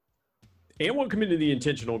And welcome into the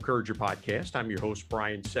Intentional Encourager podcast. I'm your host,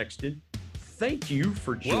 Brian Sexton. Thank you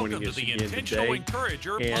for joining us again Intentional today.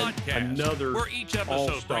 Encourager And podcast, another where each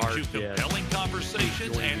episode brings you compelling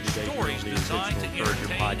conversations and stories designed to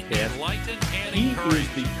entertain, enlighten, and encourage.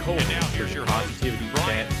 He is the co-host and now here's your host, Positivity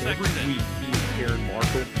Brian Chat. Every Sexton. week, he and Karen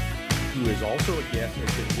Markle, who is also a guest,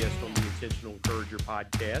 has been a guest on the Intentional Encourager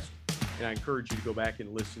podcast. And I encourage you to go back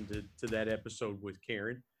and listen to that episode with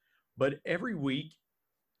Karen. But every week,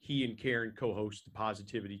 he and Karen co-host the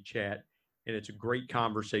Positivity Chat, and it's a great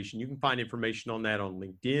conversation. You can find information on that on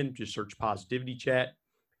LinkedIn. Just search Positivity Chat,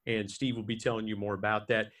 and Steve will be telling you more about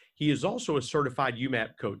that. He is also a certified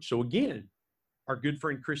YouMap coach. So again, our good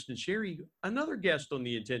friend Kristen Sherry, another guest on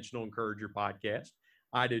the Intentional Encourager podcast.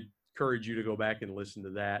 I'd encourage you to go back and listen to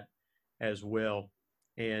that as well.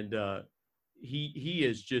 And he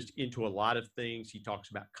is just into a lot of things. He talks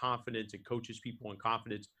about confidence and coaches people on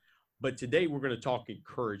confidence. But today we're going to talk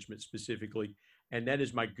encouragement specifically, and that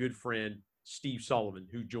is my good friend, Steve Sullivan,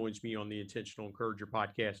 who joins me on the Intentional Encourager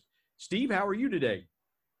podcast. Steve, how are you today?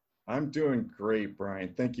 I'm doing great,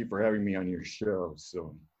 Brian. Thank you for having me on your show.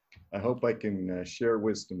 So I hope I can share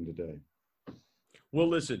wisdom today. Well,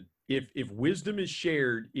 listen, if wisdom is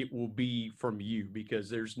shared, it will be from you, because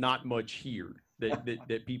there's not much here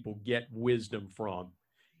that people get wisdom from.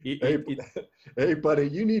 Hey, buddy,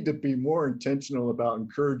 you need to be more intentional about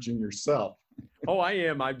encouraging yourself. Oh, I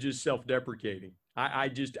am. I'm just self-deprecating.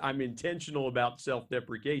 I'm intentional about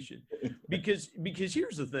self-deprecation because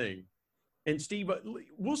here's the thing. And Steve,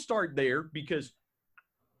 we'll start there, because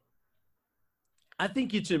I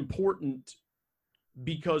think it's important,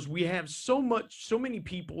 because we have so many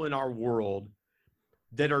people in our world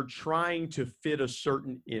that are trying to fit a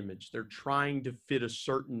certain image. They're trying to fit a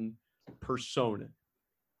certain persona.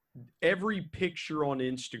 Every picture on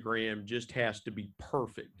Instagram just has to be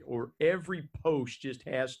perfect, or every post just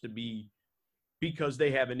has to be because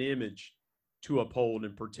they have an image to uphold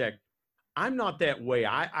and protect. I'm not that way.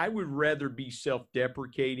 I would rather be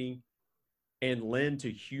self-deprecating and lend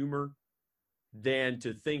to humor than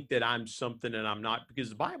to think that I'm something and I'm not, because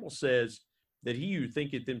the Bible says that he who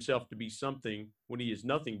thinketh himself to be something when he is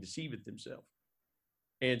nothing deceiveth himself.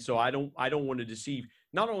 And so I don't want to deceive.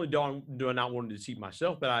 Not only do I not want to deceive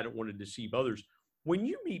myself, but I don't want to deceive others. When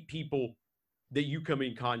you meet people that you come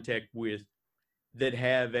in contact with that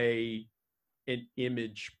have an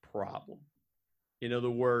image problem, in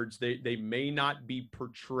other words, they may not be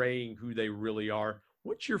portraying who they really are,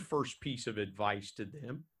 what's your first piece of advice to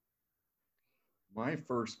them? My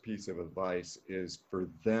first piece of advice is for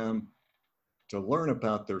them to learn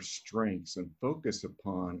about their strengths and focus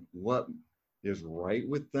upon what is right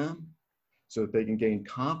with them, so that they can gain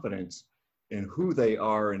confidence in who they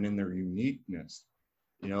are and in their uniqueness.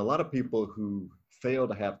 You know, a lot of people who fail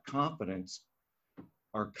to have confidence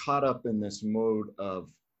are caught up in this mode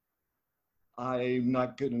of, I'm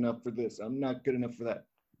not good enough for this, I'm not good enough for that.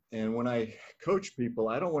 And when I coach people,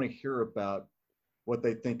 I don't want to hear about what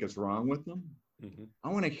they think is wrong with them. Mm-hmm. I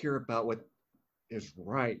want to hear about what is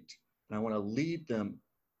right. And I want to lead them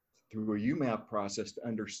through a YouMap process to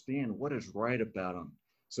understand what is right about them,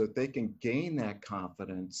 so that they can gain that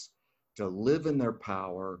confidence to live in their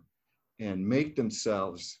power and make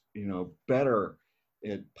themselves, better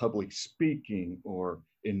at public speaking, or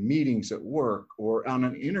in meetings at work, or on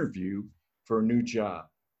an interview for a new job.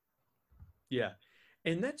 Yeah.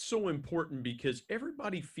 And that's so important, because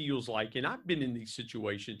everybody feels like, and I've been in these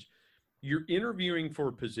situations, you're interviewing for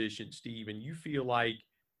a position, Steve, and you feel like,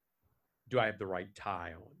 do I have the right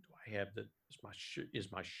tie on? Do I have is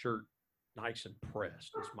my shirt nice and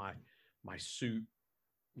pressed? Is my suit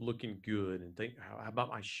looking good? And how about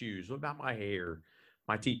my shoes? What about my hair,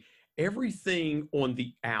 my teeth? Everything on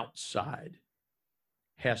the outside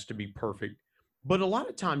has to be perfect. But a lot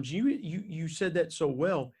of times, you said that so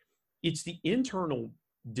well, it's the internal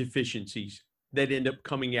deficiencies that end up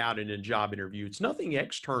coming out in a job interview. It's nothing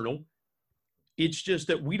external. It's just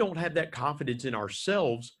that we don't have that confidence in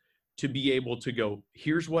ourselves to be able to go,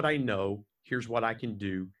 here's what I know, here's what I can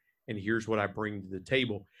do, and here's what I bring to the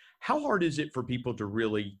table. How hard is it for people to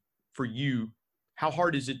really, for you, how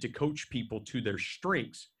hard is it to coach people to their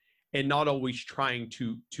strengths and not always trying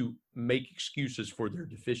to make excuses for their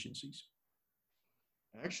deficiencies?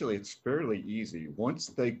 Actually, it's fairly easy. Once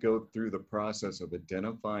they go through the process of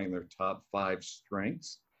identifying their top 5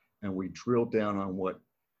 strengths, and we drill down on what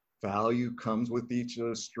value comes with each of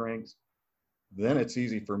those strengths, then it's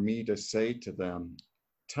easy for me to say to them,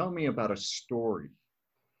 tell me about a story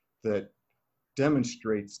that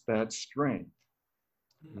demonstrates that strength.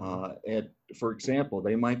 Mm-hmm. And for example,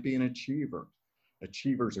 they might be an achiever.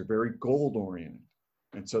 Achievers are very goal-oriented.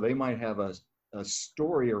 And so they might have a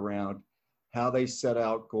story around how they set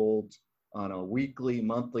out goals on a weekly,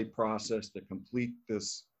 monthly process to complete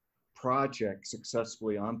this project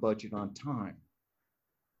successfully on budget, on time.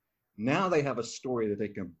 Now they have a story that they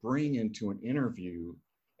can bring into an interview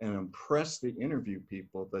and impress the interview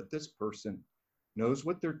people that this person knows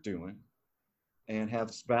what they're doing and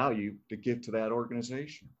has value to give to that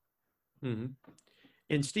organization. Mm-hmm.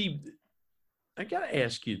 And Steve, I got to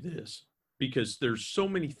ask you this, because there's so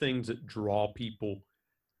many things that draw people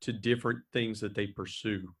to different things that they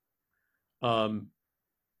pursue.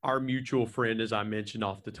 Our mutual friend, as I mentioned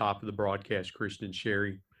off the top of the broadcast, Kristen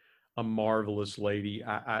Sherry, a marvelous lady.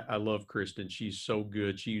 I love Kristen. She's so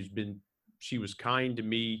good. She was kind to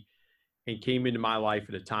me and came into my life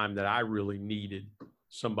at a time that I really needed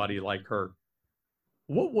somebody like her.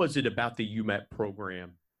 What was it about the YouMap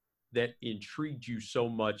program that intrigued you so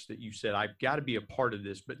much that you said, I've got to be a part of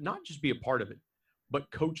this, but not just be a part of it, but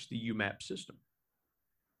coach the YouMap system?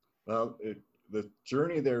 Well, the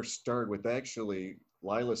journey there started with actually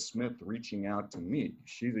Lila Smith reaching out to me.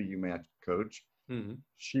 She's a YouMap coach. Mm-hmm.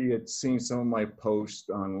 She had seen some of my posts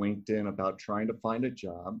on LinkedIn about trying to find a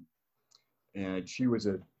job. And she was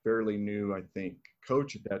a fairly new, I think,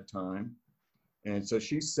 coach at that time. And so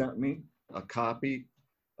she sent me a copy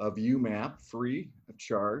of YouMap free of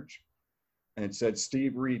charge and said,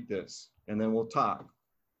 Steve, read this and then we'll talk.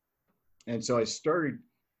 And so I started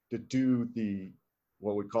to do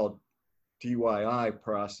what we call DIY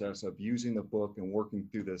process of using the book and working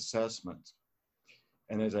through the assessments.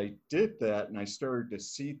 And as I did that and I started to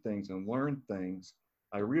see things and learn things,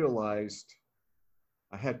 I realized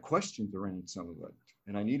I had questions around some of it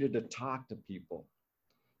and I needed to talk to people.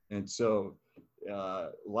 And so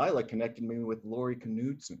Lila connected me with Lori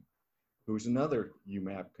Knudsen, who's another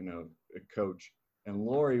YouMap coach. And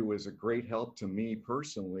Lori was a great help to me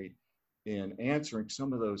personally in answering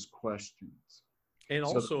some of those questions. And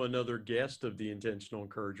also another guest of the Intentional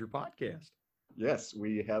Encourager podcast. Yes,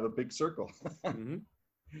 we have a big circle. Mm-hmm.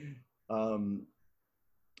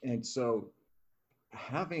 And so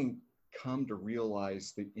having come to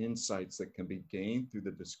realize the insights that can be gained through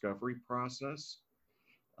the discovery process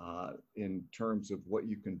in terms of what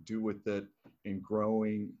you can do with it in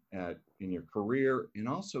growing in your career and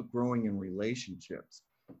also growing in relationships,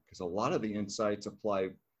 because a lot of the insights apply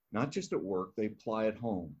not just at work, they apply at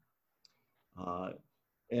home.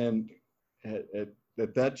 And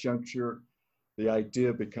at that juncture, the idea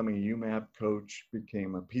of becoming a YouMap coach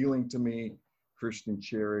became appealing to me. Kristen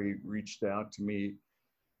Cherry reached out to me.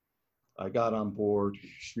 I got on board.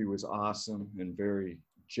 She was awesome and very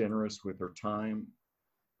generous with her time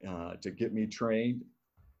to get me trained.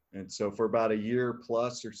 And so for about a year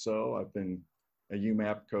plus or so, I've been a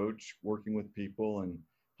YouMap coach working with people and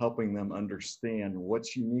helping them understand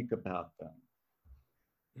what's unique about them.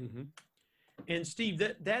 Mm-hmm. And Steve,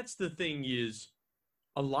 that's the thing is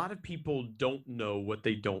a lot of people don't know what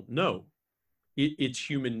they don't know. It's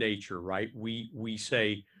human nature, right? We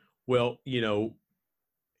say, well,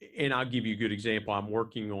 and I'll give you a good example. I'm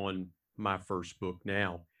working on my first book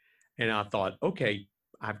now, and I thought, okay,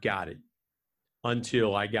 I've got it.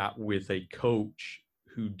 Until I got with a coach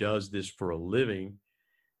who does this for a living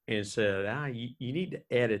and said, you need to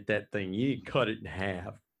edit that thing. You need to cut it in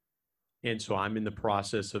half. And so I'm in the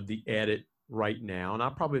process of the edit right now, and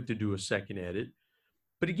I'll probably have to do a second edit.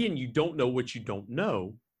 But again, you don't know what you don't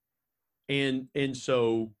know. And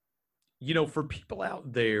so, for people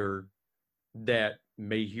out there that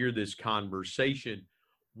may hear this conversation,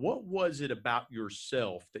 what was it about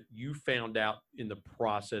yourself that you found out in the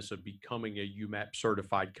process of becoming a YouMap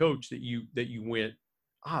certified coach that you went,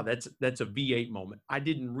 that's a V8 moment. I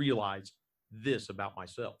didn't realize this about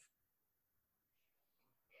myself.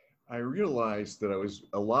 I realized that I was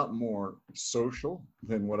a lot more social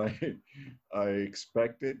than what I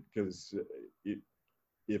expected, because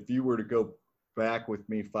if you were to go back with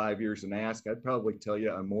me 5 years and ask, I'd probably tell you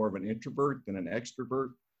I'm more of an introvert than an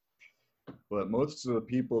extrovert. But most of the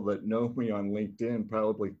people that know me on LinkedIn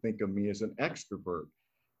probably think of me as an extrovert.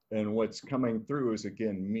 And what's coming through is,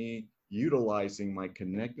 again, me utilizing my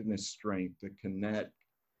connectedness strength to connect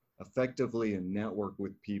effectively and network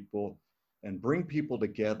with people and bring people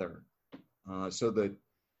together so that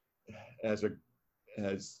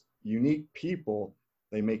as unique people,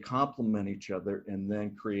 they may complement each other and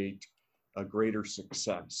then create a greater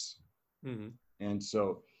success. Mm-hmm. And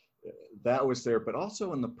so that was there, but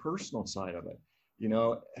also in the personal side of it.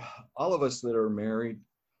 All of us that are married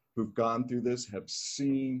who've gone through this have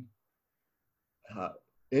seen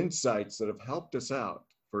insights that have helped us out.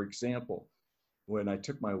 For example, when I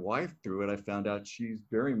took my wife through it, I found out she's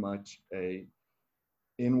very much a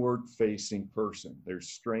inward facing person. There's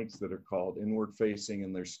strengths that are called inward facing,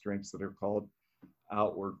 and there's strengths that are called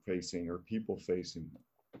outward facing or people facing.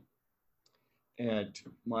 And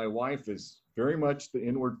my wife is very much the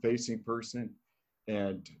inward facing person.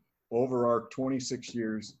 And over our 26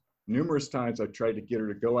 years, numerous times I've tried to get her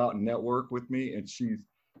to go out and network with me, and she's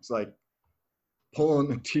like pulling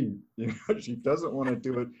the teeth. She doesn't want to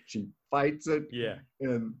do it. She fights it. Yeah.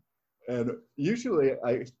 And usually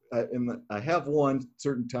I have won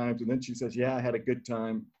certain times, and then she says, yeah, I had a good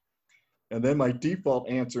time. And then my default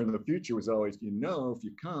answer in the future was always, if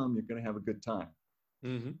you come, you're going to have a good time.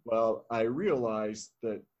 Mm-hmm. Well, I realized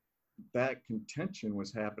that contention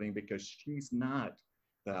was happening because she's not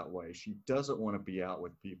that way. She doesn't want to be out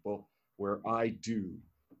with people where I do.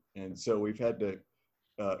 And so we've had to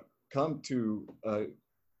come to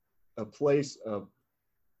a place of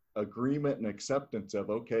agreement and acceptance of,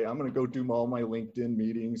 okay, I'm going to go do all my LinkedIn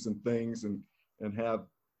meetings and things and have,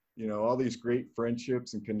 all these great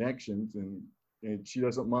friendships and connections, and she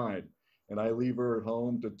doesn't mind. And I leave her at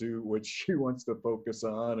home to do what she wants to focus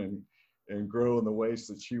on and grow in the ways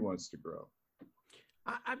that she wants to grow.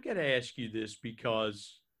 I've got to ask you this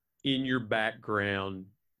because in your background,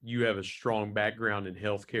 you have a strong background in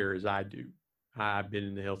healthcare as I do. I've been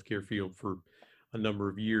in the healthcare field for a number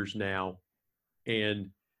of years now,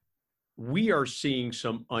 and we are seeing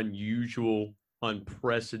some unusual,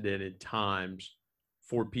 unprecedented times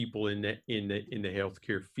for people in the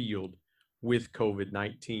healthcare field with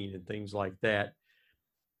COVID-19 and things like that.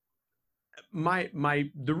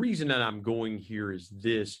 The reason that I'm going here is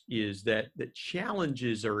that the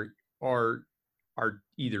challenges are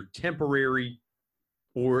either temporary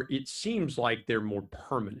or it seems like they're more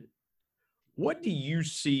permanent. What do you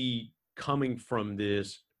see coming from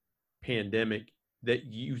this pandemic that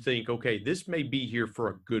you think, okay, this may be here for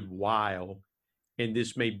a good while and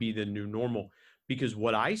this may be the new normal? Because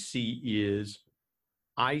what I see is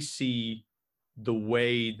the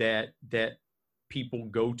way that people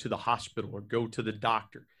go to the hospital or go to the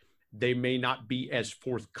doctor. They may not be as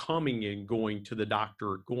forthcoming in going to the doctor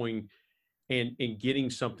or going and getting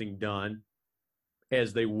something done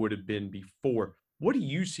as they would have been before. What do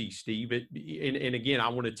you see, Steve? And again, I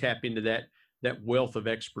want to tap into that wealth of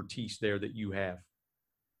expertise there that you have.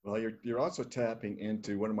 Well, you're also tapping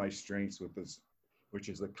into one of my strengths with this, which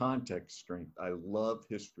is the context strength. I love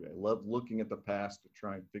history. I love looking at the past to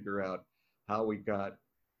try and figure out how we got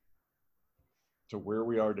to where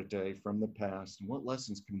we are today from the past and what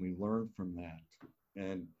lessons can we learn from that.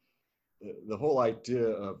 And the whole idea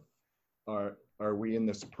of are we in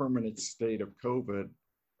this permanent state of COVID?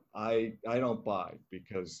 I don't buy,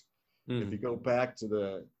 because if you go back to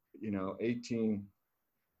the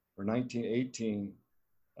 1918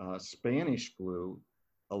 Spanish flu,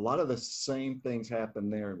 a lot of the same things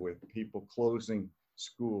happened there with people closing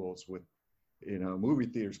schools, with movie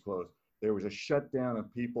theaters closed. There was a shutdown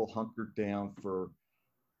and people hunkered down for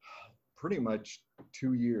pretty much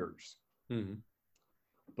 2 years. Mm-hmm.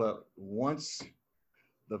 But once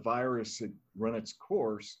the virus had run its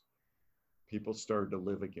course, people started to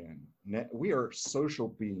live again. We are social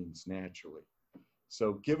beings naturally.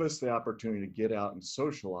 So give us the opportunity to get out and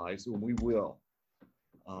socialize, and we will.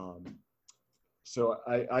 So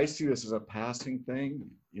I see this as a passing thing.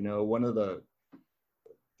 One of the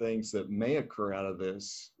things that may occur out of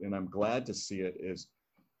this, and I'm glad to see it, is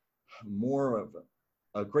more of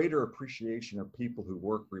a greater appreciation of people who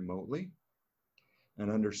work remotely, and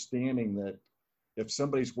understanding that if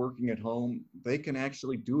somebody's working at home, they can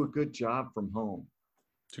actually do a good job from home.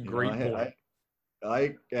 It's a great point.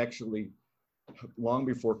 I actually, long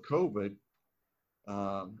before COVID,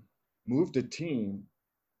 moved a team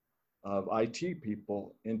of IT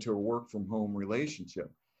people into a work from home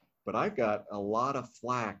relationship. But I got a lot of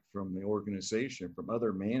flack from the organization, from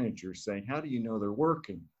other managers saying, how do you know they're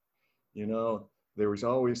working? There was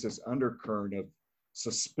always this undercurrent of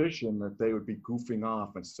suspicion that they would be goofing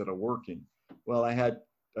off instead of working. Well, I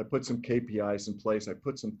put some KPIs in place. I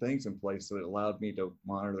put some things in place that allowed me to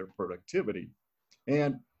monitor their productivity.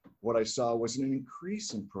 And what I saw was an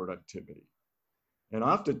increase in productivity. And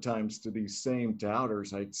oftentimes to these same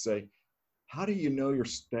doubters, I'd say, how do you know your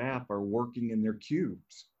staff are working in their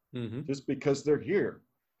cubes? Mm-hmm. Just because they're here.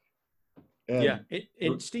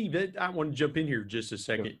 And Steve, I want to jump in here just a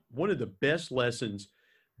second. Yeah. One of the best lessons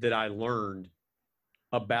that I learned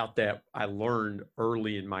about that, I learned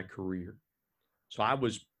early in my career. So I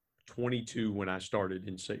was 22 when I started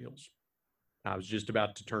in sales. I was just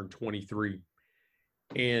about to turn 23.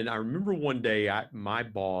 And I remember one day, my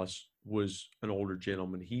boss was an older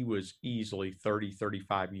gentleman. He was easily 30,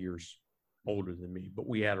 35 years older than me, but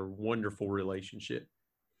we had a wonderful relationship.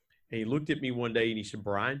 And he looked at me one day and he said,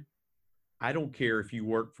 Brian, I don't care if you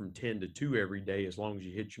work from 10 to 2 every day as long as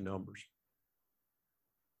you hit your numbers.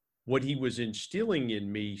 What he was instilling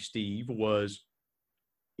in me, Steve, was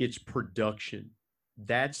it's production.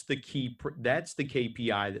 That's the key. That's the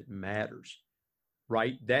KPI that matters,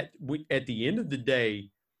 right? At the end of the day,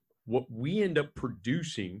 what we end up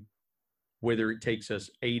producing, whether it takes us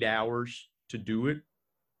 8 hours to do it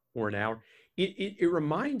or an hour, it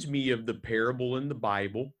reminds me of the parable in the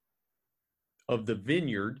Bible of the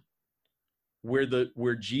vineyard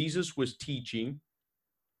where Jesus was teaching,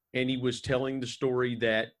 and he was telling the story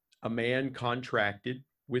that a man contracted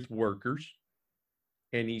with workers,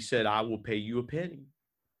 and he said, I will pay you a penny.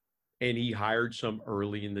 And he hired some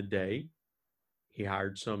early in the day. He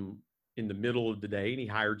hired some in the middle of the day, and he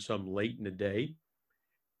hired some late in the day.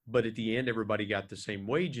 But at the end, everybody got the same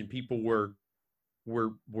wage, and people were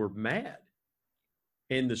mad.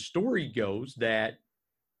 And the story goes that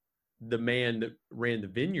the man that ran the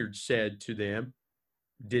vineyard said to them,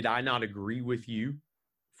 did I not agree with you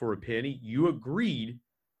for a penny? You agreed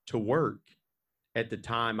to work at the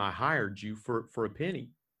time I hired you for a penny.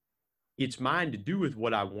 It's mine to do with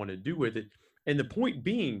what I want to do with it. And the point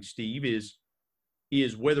being, Steve,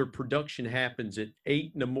 is whether production happens at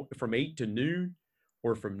from 8 to noon,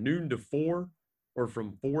 or from noon to 4, or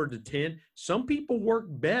from 4 to 10. Some people work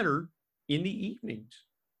better in the evenings.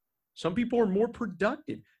 Some people are more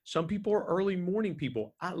productive. Some people are early morning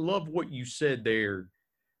people. I love what you said there,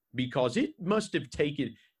 because it must have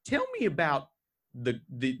taken, tell me about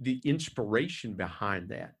the inspiration behind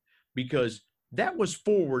that, because that was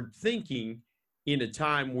forward thinking in a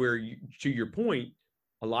time where, to your point,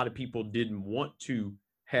 a lot of people didn't want to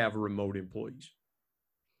have remote employees.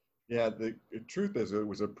 Yeah, the truth is it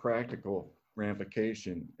was a practical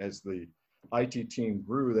ramification. As the IT team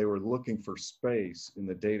grew, they were looking for space in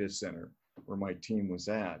the data center where my team was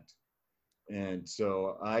at. And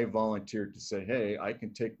so I volunteered to say, hey, I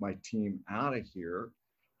can take my team out of here,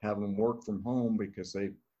 have them work from home, because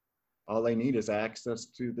all they need is access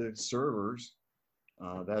to the servers.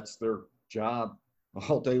 That's their job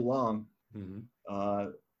all day long. Mm-hmm.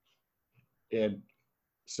 And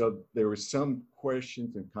so there was some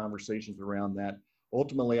questions and conversations around that.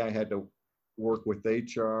 Ultimately, I had to work with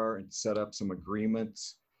HR and set up some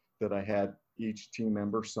agreements that I had each team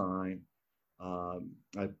member sign.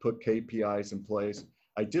 I put KPIs in place.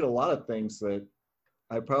 I did a lot of things that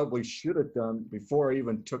I probably should have done before I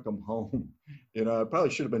even took them home. I probably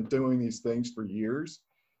should have been doing these things for years.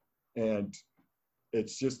 And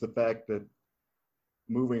it's just the fact that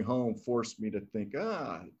moving home forced me to think,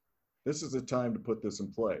 this is the time to put this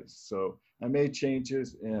in place. So I made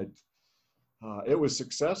changes, and it was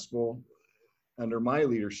successful under my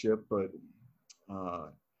leadership. But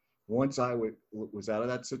once I was out of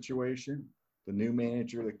that situation, the new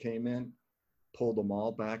manager that came in pulled them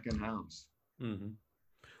all back in house. Mm-hmm.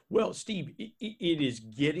 Well, Steve, it is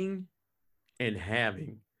getting and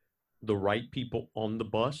having the right people on the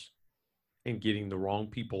bus and getting the wrong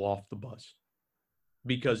people off the bus.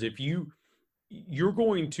 Because if you're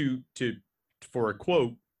going to for a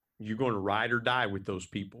quote, you're going to ride or die with those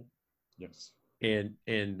people. Yes. And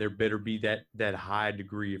there better be that high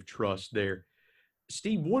degree of trust there.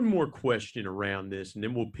 Steve, one more question around this, and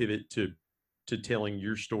then we'll pivot to telling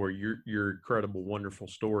your story, your incredible, wonderful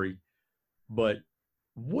story. But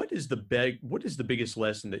what is the biggest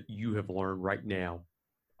lesson that you have learned right now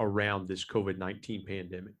around this COVID-19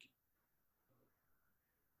 pandemic?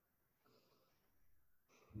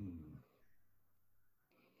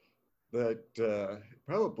 That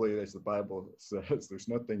probably, as the Bible says, there's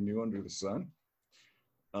nothing new under the sun.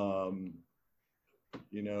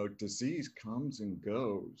 Disease comes and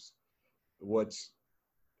goes. What's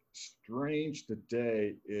strange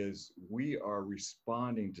today is we are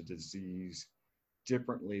responding to disease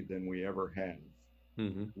differently than we ever have.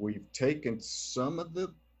 Mm-hmm. We've taken some of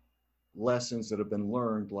the lessons that have been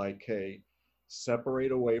learned, like, hey,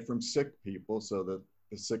 separate away from sick people so that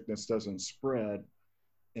the sickness doesn't spread,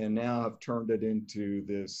 and now have turned it into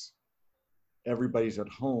this, everybody's at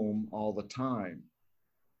home all the time,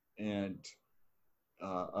 and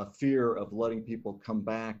a fear of letting people come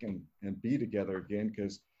back and be together again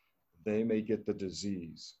because they may get the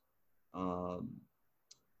disease. But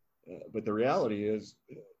the reality is,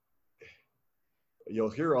 you'll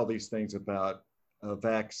hear all these things about a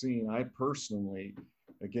vaccine. I personally,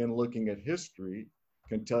 again, looking at history,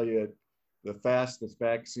 can tell you the fastest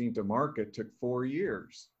vaccine to market took 4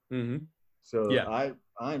 years. Mm-hmm. So yeah.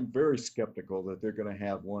 I'm very skeptical that they're going to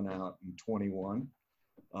have one out in 21.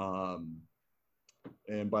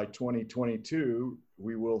 And by 2022,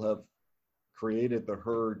 we will have created the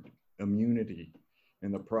herd immunity.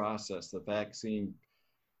 in the process. The vaccine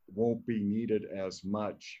won't be needed as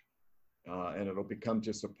much, and it'll become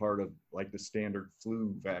just a part of like the standard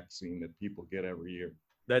flu vaccine that people get every year.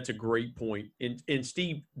 That's a great point. And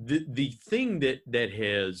Steve, the thing that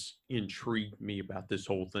has intrigued me about this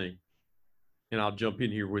whole thing, and I'll jump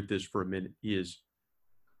in here with this for a minute, is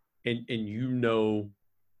and you know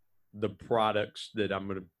the products that I'm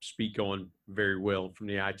going to speak on very well from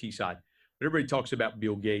the IT side. But everybody talks about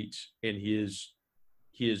Bill Gates and his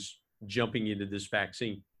jumping into this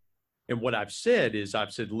vaccine. And what I've said is,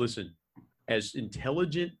 listen, as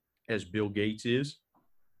intelligent as Bill Gates is,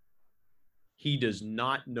 he does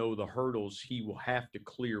not know the hurdles he will have to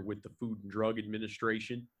clear with the Food and Drug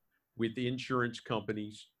Administration, with the insurance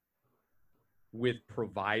companies, with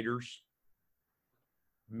providers,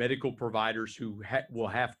 medical providers who will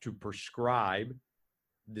have to prescribe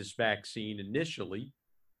this vaccine initially.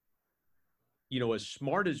 You know, as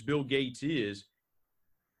smart as Bill Gates is,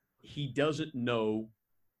 he doesn't know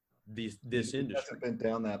this industry. He hasn't been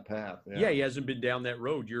down that path. Yeah, he hasn't been down that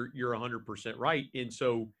road. You're 100% right. And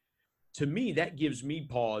so to me, that gives me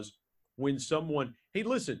pause when someone, hey,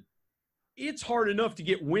 listen, it's hard enough to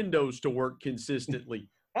get Windows to work consistently,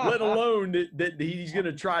 let alone that he's going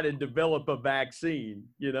to try to develop a vaccine,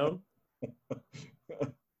 you know?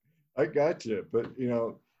 I got you. But, you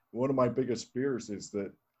know, one of my biggest fears is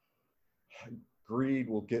that greed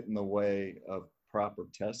will get in the way of proper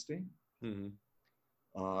testing. Mm-hmm.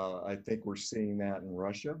 I think we're seeing that in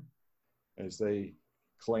Russia as they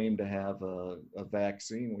claim to have a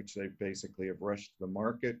vaccine, which they basically have rushed to the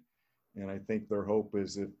market. And I think their hope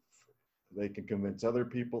is if they can convince other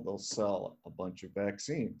people, they'll sell a bunch of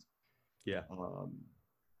vaccines. Yeah.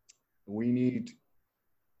 We need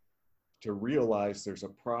to realize there's a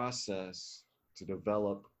process to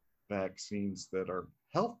develop vaccines that are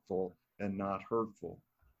helpful and not hurtful.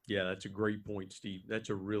 Yeah, that's a great point, Steve. That's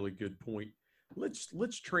a really good point.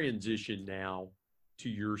 Let's transition now to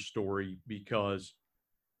your story because,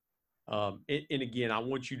 and again, I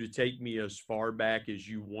want you to take me as far back as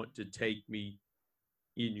you want to take me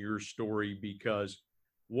in your story, because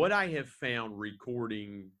what I have found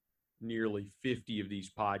recording nearly 50 of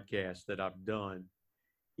these podcasts that I've done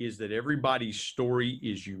is that everybody's story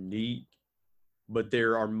is unique, but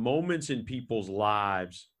there are moments in people's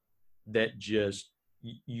lives that just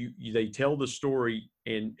they tell the story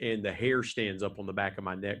and the hair stands up on the back of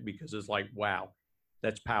my neck because it's like, wow,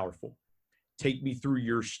 that's powerful. Take me through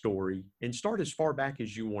your story and start as far back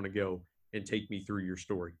as you want to go and take me through your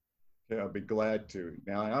story. Yeah, I'll be glad to.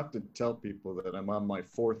 Now, I often tell people that I'm on my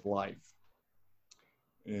fourth life,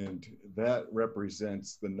 and that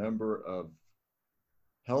represents the number of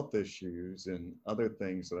health issues and other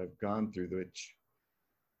things that I've gone through which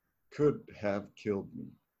could have killed me.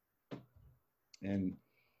 And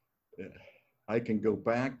I can go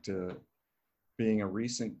back to being a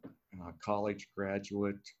recent college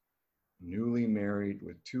graduate, newly married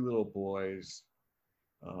with 2 little boys,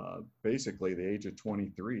 basically the age of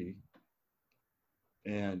 23.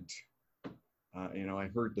 And, you know, I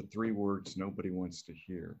heard the 3 words nobody wants to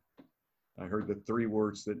hear. I heard the 3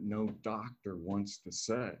 words that no doctor wants to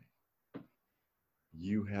say.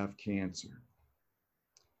 You have cancer.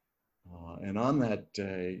 And on that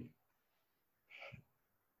day,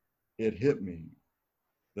 it hit me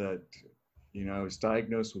that, you know, I was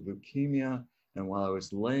diagnosed with leukemia. And while I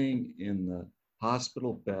was laying in the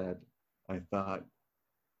hospital bed, I thought,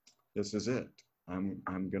 this is it. I'm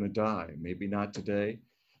going to die. Maybe not today,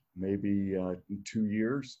 maybe in 2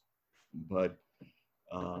 years, but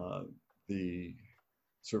the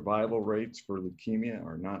survival rates for leukemia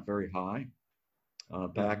are not very high.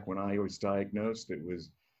 Back when I was diagnosed, it was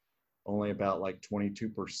only about like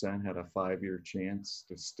 22% had a 5-year chance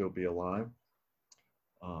to still be alive.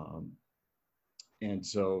 And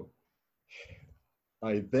so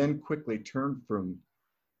I then quickly turned from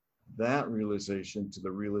that realization to the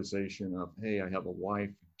realization of, hey, I have a wife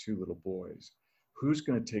and 2 little boys. Who's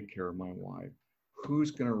going to take care of my wife? Who's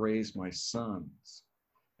going to raise my sons?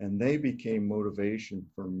 And they became motivation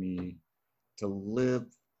for me to live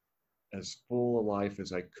as full a life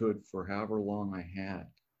as I could for however long I had.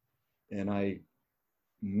 And I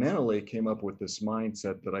mentally came up with this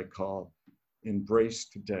mindset that I call embrace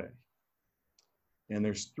today. And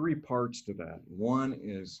there's 3 parts to that. One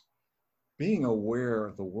is being aware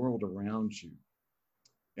of the world around you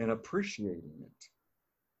and appreciating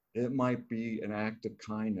it. It might be an act of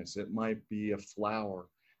kindness. It might be a flower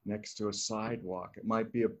next to a sidewalk. It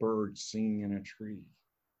might be a bird singing in a tree.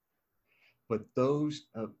 But those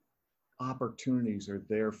opportunities are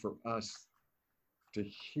there for us to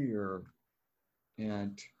hear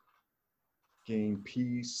and gain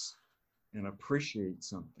peace and appreciate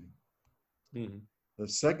something. Mm-hmm. The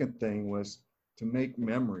second thing was to make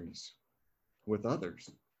memories with others,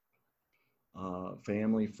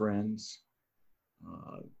 family, friends,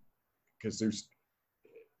 because there's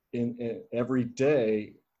in every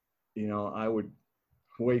day, I would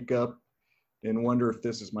wake up and wonder if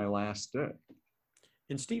this is my last day.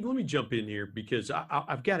 And Steve, let me jump in here because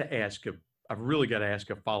I've got to ask I've really got to ask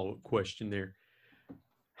a follow-up question there.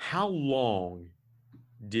 How long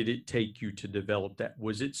did it take you to develop that?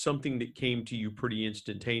 Was it something that came to you pretty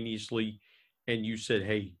instantaneously and you said,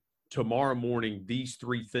 hey, tomorrow morning, these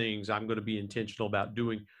 3 things I'm going to be intentional about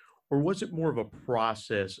doing? Or was it more of a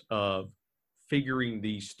process of figuring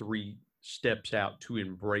these 3 steps out to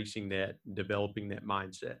embracing that, developing that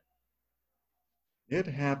mindset? It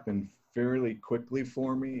happened fairly quickly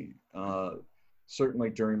for me, certainly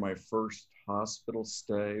during my first hospital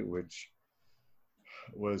stay, which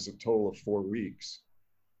was a total of 4 weeks.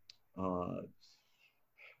 But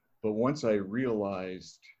once I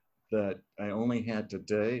realized that I only had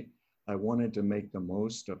today, I wanted to make the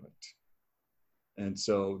most of it. And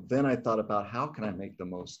so then I thought about how can I make the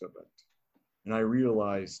most of it? And I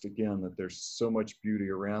realized again that there's so much beauty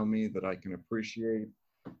around me that I can appreciate,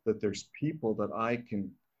 that there's people that I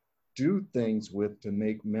can do things with to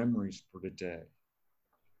make memories for today.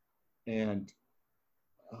 And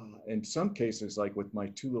in some cases, like with my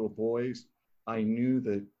 2 little boys, I knew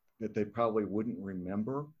that they probably wouldn't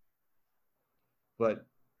remember, but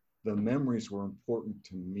the memories were important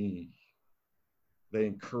to me. They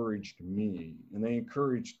encouraged me, and they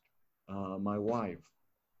encouraged my wife.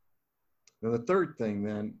 And the third thing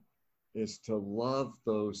then is to love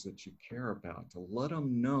those that you care about, to let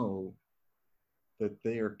them know that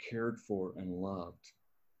they are cared for and loved.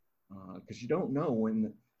 Because you don't know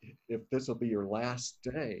if this will be your last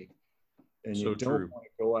day, and So you don't true. want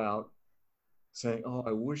to go out saying, oh,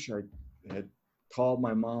 I wish I had called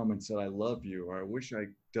my mom and said, I love you, or I wish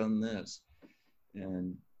I'd done this.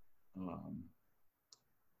 And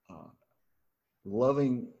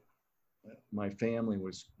loving my family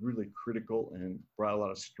was really critical and brought a lot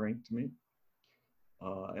of strength to me.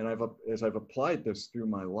 And as I've applied this through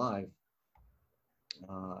my life,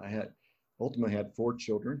 I ultimately had 4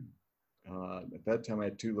 children. At that time, I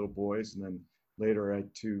had 2 little boys, and then later I had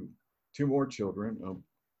two more children,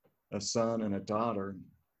 a son and a daughter.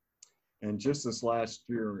 And just this last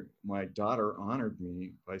year, my daughter honored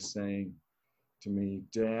me by saying to me,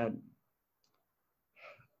 Dad,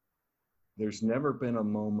 there's never been a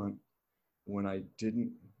moment when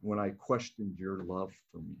I questioned your love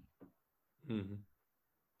for me. Mm-hmm.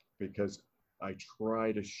 Because I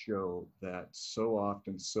try to show that so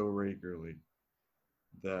often, so regularly,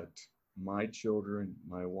 that my children,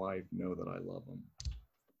 my wife know that I love them.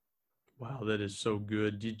 Wow, that is so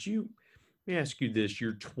good. Let me ask you this.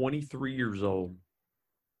 You're 23 years old.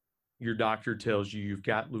 Your doctor tells you you've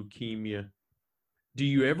got leukemia. Do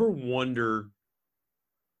you ever wonder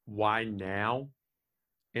why now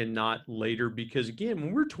and not later? Because again,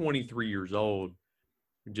 when we're 23 years old,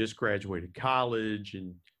 we just graduated college,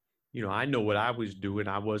 and I know what I was doing.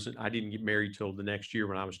 I didn't get married till the next year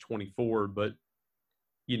when I was 24, but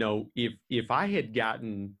if I had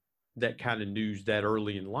gotten that kind of news that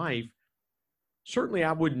early in life, certainly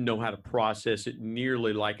I wouldn't know how to process it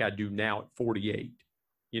nearly like I do now at 48.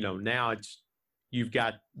 Now you've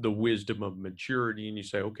got the wisdom of maturity, and you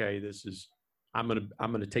say, okay, I'm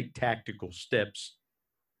going to take tactical steps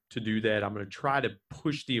to do that. I'm going to try to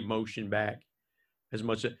push the emotion back as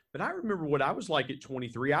much. But I remember what I was like at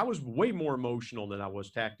 23. I was way more emotional than I was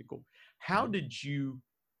tactical. How did you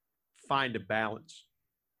find a balance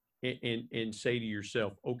and say to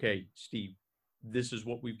yourself, okay, Steve, this is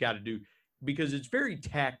what we've got to do? Because it's very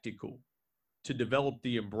tactical to develop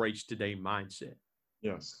the embrace today mindset.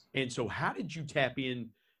 Yes. And so how did you tap in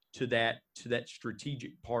to that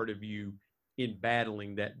strategic part of you in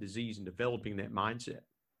battling that disease and developing that mindset?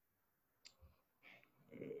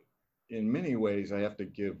 In many ways, I have to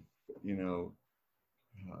give,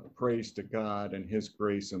 praise to God and His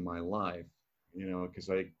grace in my life, because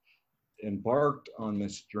I embarked on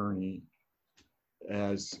this journey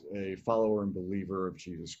as a follower and believer of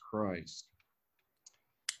Jesus Christ.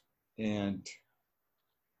 And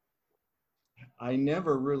I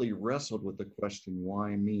never really wrestled with the question,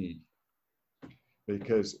 why me?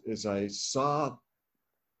 Because as I saw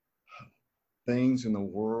things in the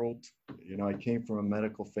world, I came from a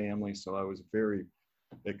medical family, so I was very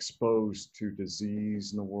exposed to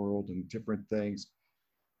disease in the world and different things.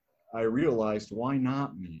 I realized, why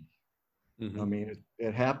not me? Mm-hmm. I mean,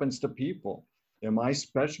 it happens to people. Am I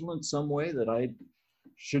special in some way that I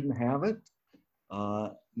shouldn't have it?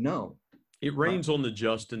 No. It rains on the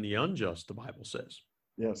just and the unjust, the Bible says.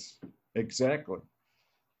 Yes, exactly.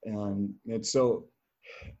 And so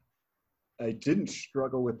I didn't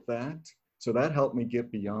struggle with that. So that helped me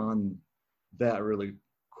get beyond that really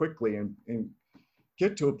quickly and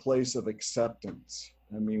get to a place of acceptance.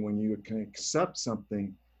 I mean, when you can accept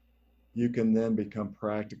something, you can then become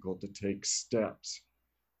practical to take steps.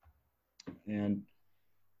 And,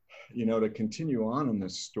 to continue on in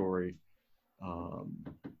this story,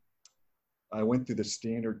 I went through the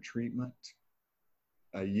standard treatment.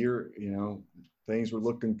 A year, things were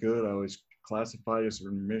looking good. I was classified as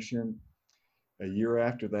remission. A year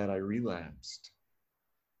after that, I relapsed.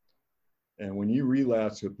 And when you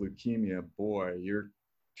relapse with leukemia, boy, your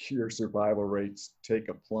survival rates take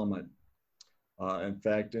a plummet. In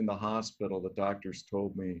fact, in the hospital, the doctors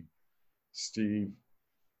told me, Steve,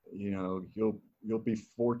 you'll be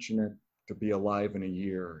fortunate to be alive in a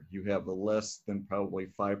year. You have a less than probably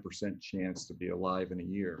 5% chance to be alive in a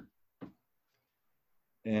year.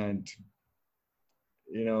 And,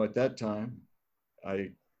 at that time, I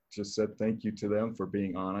just said thank you to them for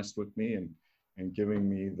being honest with me and giving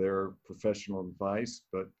me their professional advice.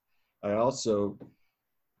 But I also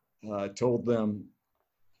told them,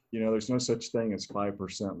 there's no such thing as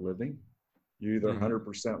 5% living. You're either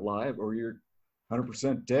 100% live or you're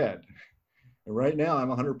 100% dead. And right now I'm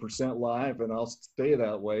 100% live, and I'll stay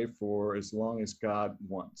that way for as long as God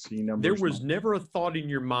wants. There was never a thought in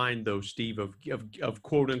your mind, though, Steve, of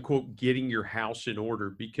quote unquote getting your house in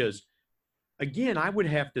order, because again, I would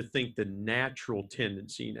have to think the natural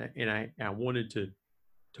tendency, and I wanted to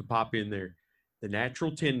pop in there. The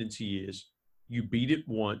natural tendency is you beat it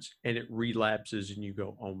once and it relapses, and you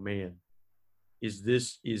go, oh man, is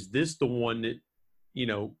this the one that,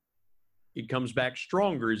 it comes back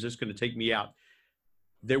stronger? Is this going to take me out?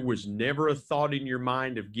 There was never a thought in your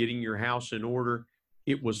mind of getting your house in order.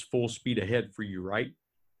 It was full speed ahead for you, right?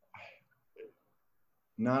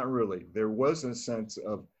 Not really. There was a sense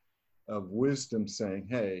of wisdom saying,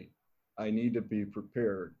 hey, I need to be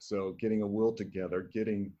prepared. So getting a will together,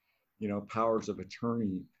 getting, powers of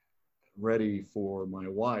attorney ready for my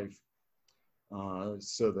wife,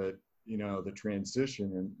 so that, the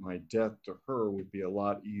transition and my death to her would be a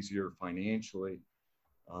lot easier financially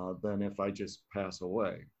than if I just pass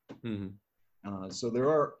away. So there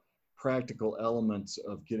are practical elements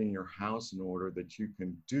of getting your house in order that you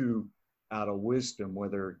can do out of wisdom,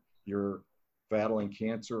 whether you're battling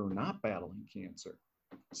cancer or not battling cancer.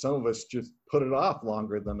 Some of us just put it off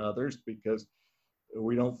longer than others because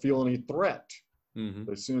we don't feel any threat.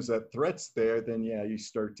 But as soon as that threat's there, then yeah, you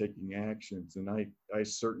start taking actions. And I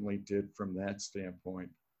certainly did from that standpoint.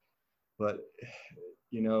 But,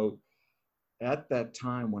 at that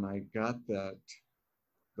time when I got the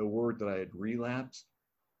word that I had relapsed,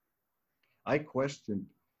 I questioned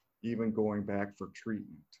even going back for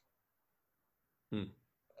treatment.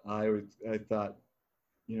 I thought,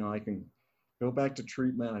 I can go back to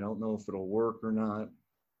treatment. I don't know if it'll work or not.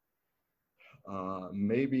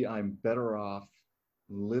 Maybe I'm better off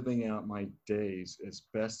living out my days as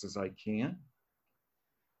best as I can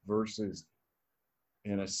versus,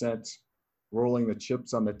 in a sense, rolling the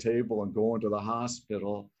chips on the table and going to the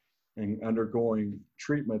hospital and undergoing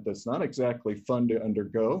treatment that's not exactly fun to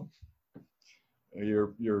undergo.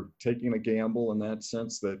 You're taking a gamble in that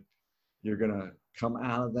sense that you're going to come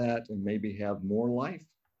out of that and maybe have more life.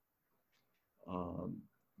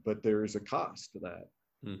 But there is a cost to that.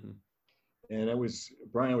 And it was,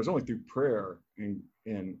 Brian, it was only through prayer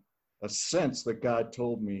and a sense that God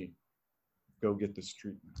told me, go get this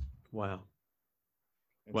treatment. Wow.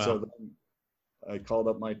 And so then I called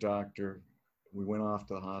up my doctor. We went off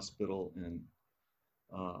to the hospital, and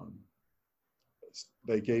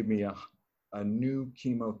they gave me a new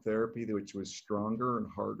chemotherapy, which was stronger and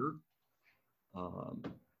harder.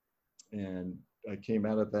 And I came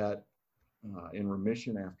out of that in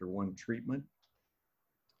remission after one treatment.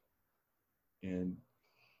 And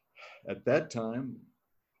at that time,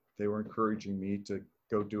 they were encouraging me to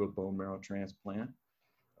go do a bone marrow transplant.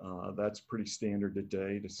 That's pretty standard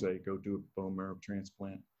today to say, go do a bone marrow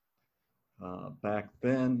transplant. Back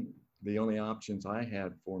then, the only options I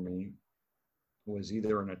had for me was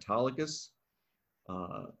either an autologous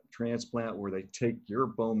transplant where they take your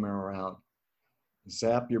bone marrow out,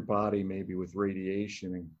 zap your body maybe with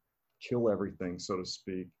radiation and kill everything, so to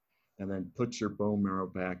speak, and then put your bone marrow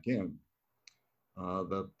back in.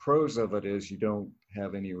 The pros of it is you don't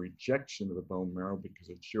have any rejection of the bone marrow because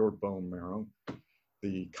it's your bone marrow.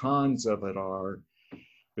 The cons of it are,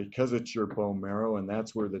 because it's your bone marrow and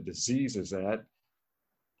that's where the disease is at,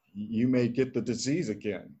 you may get the disease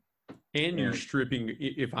again. And you're stripping,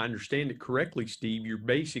 if I understand it correctly, Steve, you're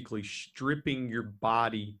basically stripping your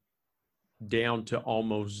body down to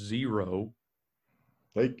almost zero.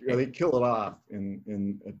 They kill it off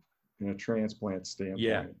in a transplant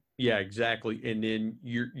standpoint. Yeah, exactly. And then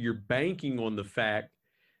you're banking on the fact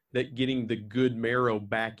that getting the good marrow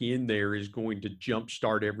back in there is going to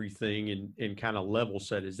jumpstart everything and kind of level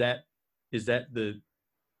set. Is that the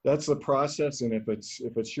That's the process? And if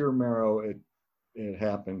it's your marrow, it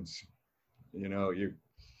happens. You know,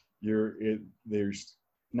 there's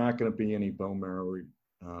not going to be any bone marrow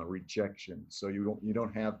rejection, so you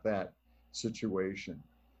don't have that situation.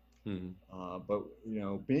 But you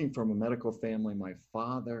know, being from a medical family, my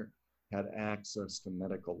father had access to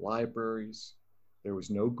medical libraries. There was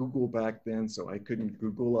no Google back then, so I couldn't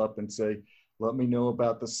Google up and say, let me know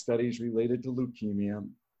about the studies related to leukemia.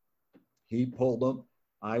 He pulled them,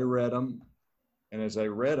 I read them, and as I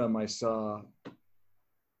read them, I saw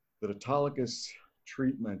that autologous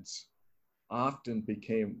treatments often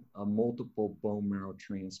became a multiple bone marrow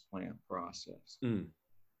transplant process.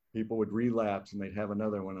 People would relapse and they'd have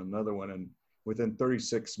another one, and within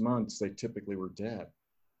 36 months, they typically were dead.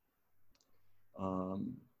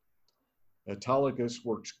 Autologous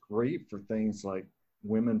works great for things like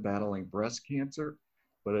women battling breast cancer,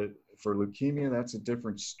 but for leukemia, that's a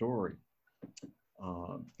different story.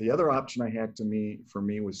 The other option I had for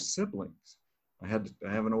me was siblings. I have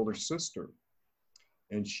an older sister,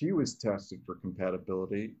 and she was tested for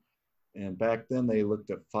compatibility. And back then they looked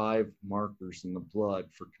at 5 markers in the blood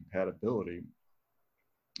for compatibility.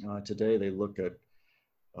 Today they look at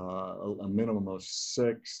a minimum of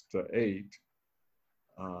 6 to 8.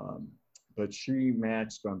 But she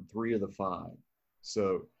matched on 3 of the 5.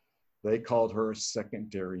 So they called her a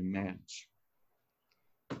secondary match.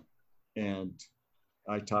 And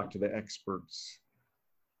I talked to the experts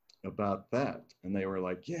about that. And they were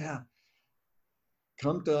like, yeah,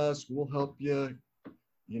 come to us, we'll help you.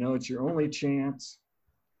 You know, it's your only chance,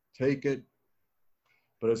 take it.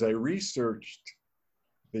 But as I researched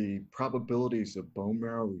the probabilities of bone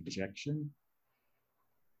marrow rejection,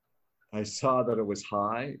 I saw that it was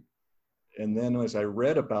high. And then as I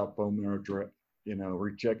read about bone marrow,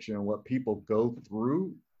 rejection and what people go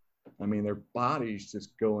through, I mean, their bodies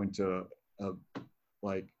just go into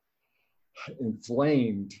like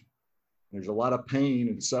inflamed. There's a lot of pain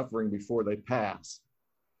and suffering before they pass.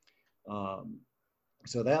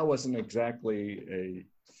 So that wasn't exactly a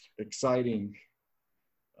exciting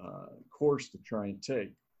course to try and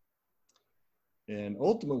take. And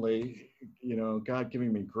ultimately, you know, God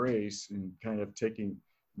giving me grace and kind of being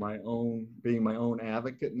my own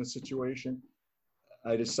advocate in the situation,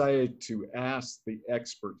 I decided to ask the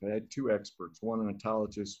experts. I had 2 experts, one an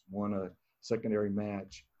autologist, one a secondary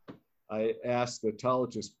match. I asked the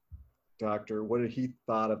autologist doctor what he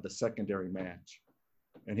thought of the secondary match.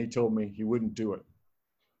 And he told me he wouldn't do it,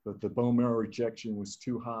 that the bone marrow rejection was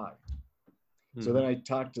too high. So then I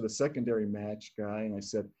talked to the secondary match guy and I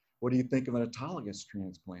said, what do you think of an autologous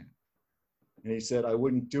transplant? And he said, I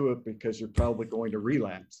wouldn't do it because you're probably going to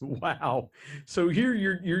relapse. Wow. So here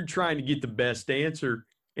you're trying to get the best answer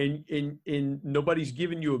and nobody's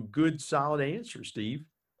giving you a good, solid answer, Steve.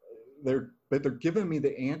 They're giving me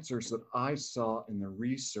the answers that I saw in the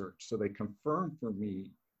research. So they confirmed for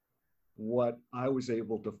me what I was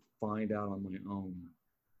able to find out on my own.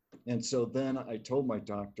 And so then I told my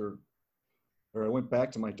doctor, or I went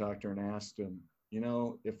back to my doctor and asked him, you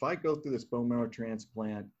know, if I go through this bone marrow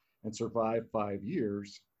transplant and survive 5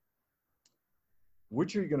 years,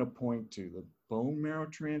 which are you going to point to, the bone marrow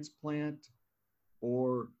transplant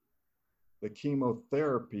or the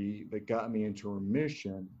chemotherapy that got me into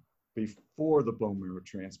remission before the bone marrow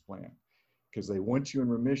transplant? Because they want you in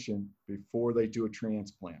remission before they do a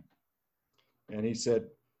transplant. And he said,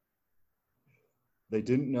 they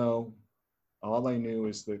didn't know. All I knew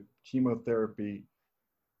is that chemotherapy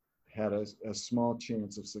had a small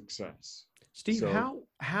chance of success. Steve, so,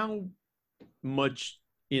 how much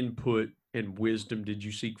input and wisdom did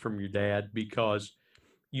you seek from your dad? Because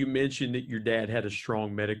you mentioned that your dad had a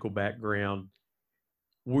strong medical background.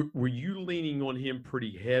 Were you leaning on him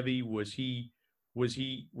pretty heavy? Were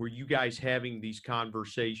you guys having these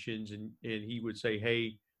conversations and he would say,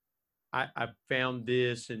 hey, I found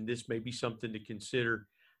this and this may be something to consider?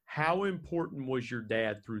 How important was your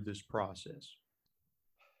dad through this process?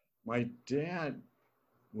 My dad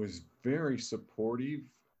was very supportive.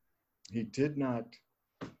 He did not,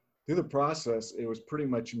 through the process, it was pretty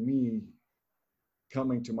much me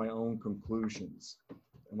coming to my own conclusions.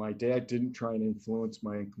 And my dad didn't try and influence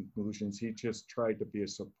my conclusions. He just tried to be a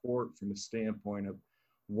support from the standpoint of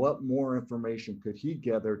what more information could he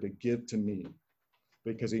gather to give to me.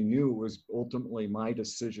 because he knew it was ultimately my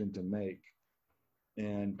decision to make.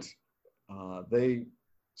 And they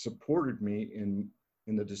supported me in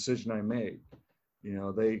the decision I made. You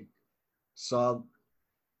know, they saw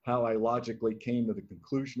how I logically came to the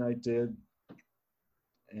conclusion I did,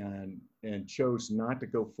 and chose not to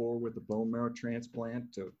go forward with the bone marrow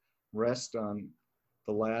transplant, to rest on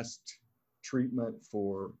the last treatment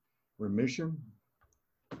for remission.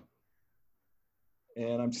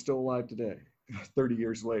 And I'm still alive today, 30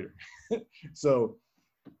 years later. So,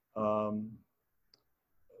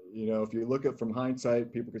 you know, if you look at from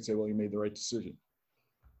hindsight, people could say, well, you made the right decision.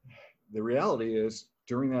 The reality is,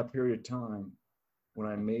 during that period of time, when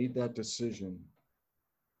I made that decision,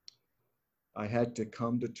 I had to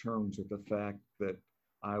come to terms with the fact that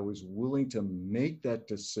I was willing to make that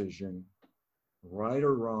decision, right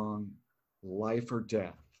or wrong, life or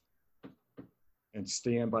death, and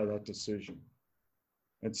stand by that decision.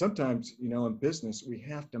 And sometimes, you know, in business, we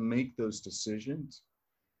have to make those decisions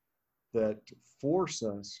that force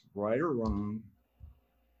us, right or wrong,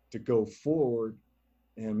 to go forward.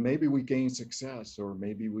 And maybe we gain success, or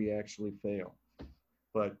maybe we actually fail.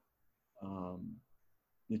 But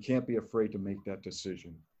you can't be afraid to make that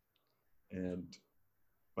decision. And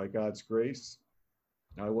by God's grace,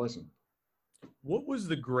 I wasn't. What was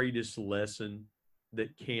the greatest lesson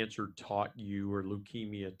that cancer taught you, or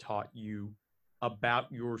leukemia taught you,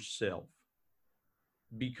 about yourself?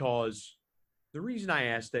 Because the reason I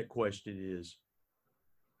ask that question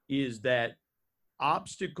is that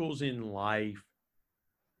obstacles in life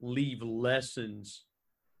leave lessons,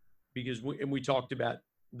 because we talked about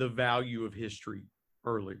the value of history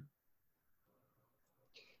earlier.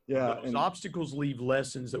 Yeah. Those obstacles leave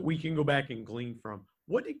lessons that we can go back and glean from.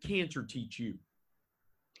 What did cancer teach you?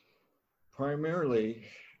 Primarily,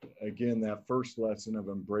 again, that first lesson of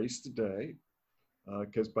embrace today,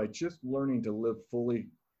 because by just learning to live fully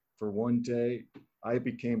for one day, I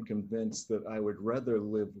became convinced that I would rather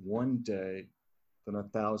live one day than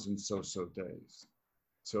 1,000 so-so days.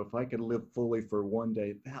 So if I could live fully for one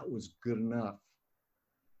day, that was good enough,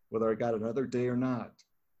 whether I got another day or not.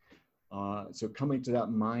 So coming to that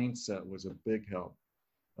mindset was a big help.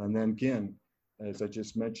 And then again, as I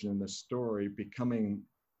just mentioned in the story, becoming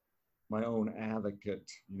my own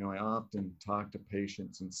advocate. You know, I often talk to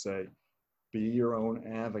patients and say, be your own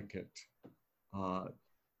advocate.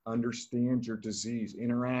 Understand your disease,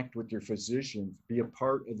 interact with your physicians, be a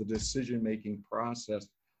part of the decision-making process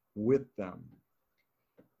with them.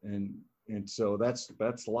 And so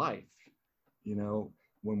that's life. You know,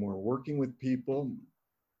 when we're working with people,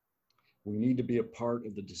 we need to be a part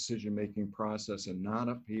of the decision-making process and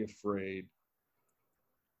not be afraid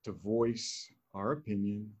to voice our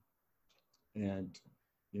opinion and,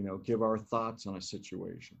 you know, give our thoughts on a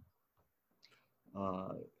situation.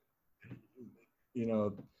 You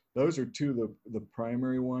know, those are two of the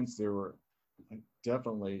primary ones. There were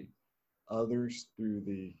definitely others through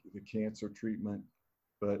the cancer treatment.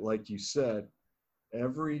 But like you said,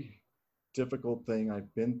 every difficult thing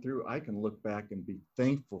I've been through, I can look back and be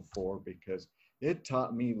thankful for, because it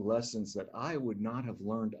taught me lessons that I would not have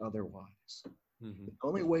learned otherwise. Mm-hmm. The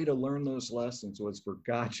only way to learn those lessons was for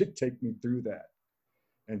God to take me through that.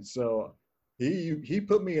 And so he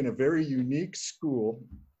put me in a very unique school,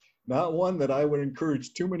 not one that I would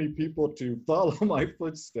encourage too many people to follow my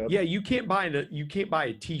footsteps. Yeah, you can't buy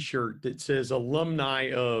a T-shirt that says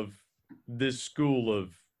alumni of this school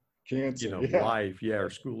of cancer, you know, life, or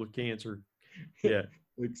school of cancer. Yeah,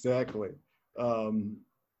 exactly.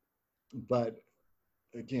 But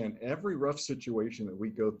again, every rough situation that we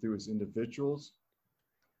go through as individuals,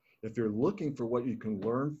 if you're looking for what you can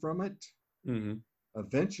learn from it, mm-hmm.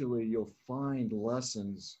 eventually you'll find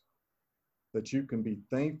lessons that you can be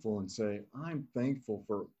thankful and say, I'm thankful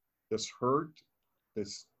for this hurt,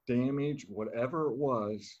 this damage, whatever it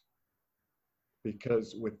was,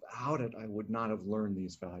 because without it, I would not have learned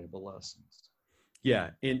these valuable lessons. Yeah.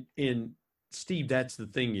 And Steve, that's the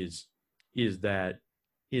thing is that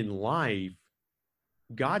in life,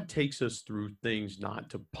 God takes us through things not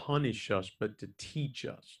to punish us, but to teach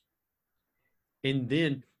us.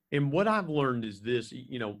 And what I've learned is this,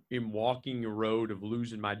 you know, in walking a road of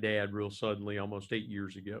losing my dad real suddenly almost 8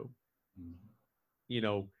 years ago, mm-hmm. you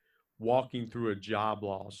know, walking through a job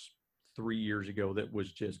loss 3 years ago that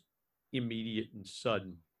was just immediate and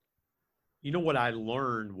sudden. You know, what I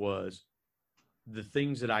learned was the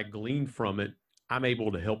things that I gleaned from it, I'm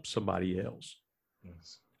able to help somebody else.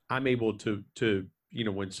 Yes. I'm able to, you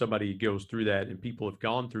know, when somebody goes through that and people have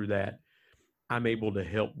gone through that, I'm able to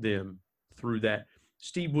help them through that.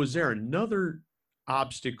 Steve, was there another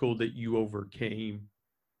obstacle that you overcame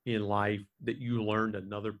in life that you learned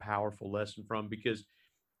another powerful lesson from? Because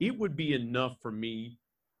it would be enough for me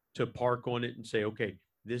to park on it and say, okay,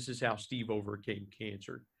 this is how Steve overcame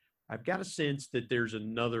cancer. I've got a sense that there's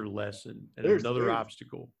another lesson and another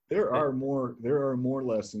obstacle. There are more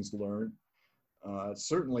lessons learned.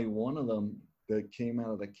 Certainly one of them that came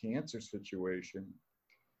out of the cancer situation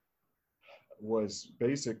was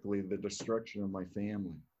basically the destruction of my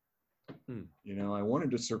family. You know, I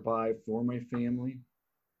wanted to survive for my family,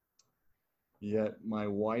 yet my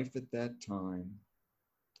wife at that time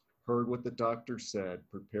heard what the doctor said,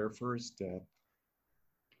 prepare for his death.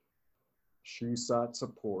 She sought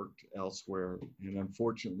support elsewhere and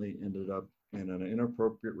unfortunately ended up in an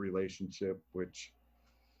inappropriate relationship, which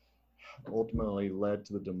ultimately led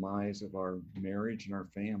to the demise of our marriage and our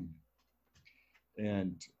family.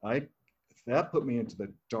 And that put me into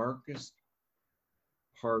the darkest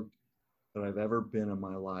part that I've ever been in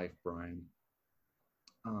my life, Brian.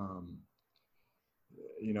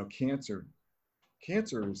 You know, cancer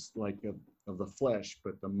is like of the flesh,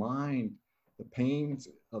 but the mind, the pains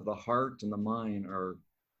of the heart and the mind are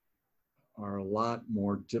a lot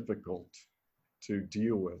more difficult to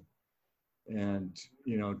deal with. And,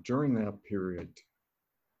 you know, during that period,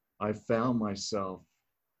 I found myself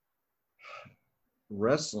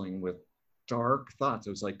wrestling with dark thoughts.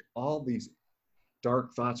 It was like all these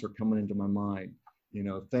dark thoughts were coming into my mind, you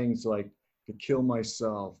know, things like to kill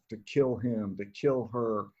myself, to kill him, to kill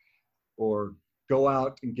her, or go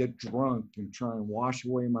out and get drunk and try and wash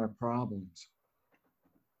away my problems.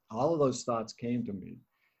 All of those thoughts came to me.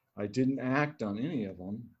 I didn't act on any of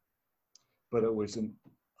them, but it was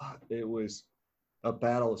a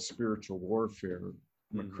battle of spiritual warfare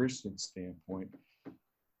from a Christian standpoint.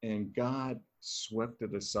 And God swept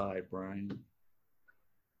it aside, Brian.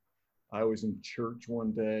 I was in church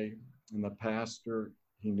one day, and the pastor,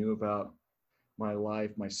 he knew about my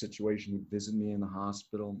life, my situation. He visited me in the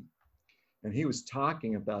hospital. And he was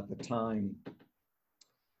talking about the time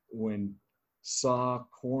when Saul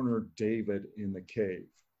cornered David in the cave.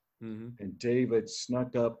 And David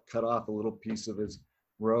snuck up, cut off a little piece of his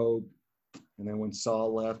robe. And then when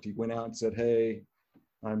Saul left, he went out and said, hey,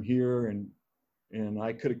 I'm here and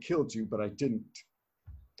I could have killed you, but I didn't,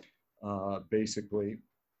 basically.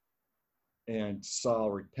 And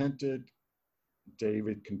Saul repented.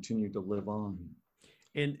 David continued to live on.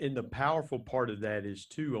 And the powerful part of that is,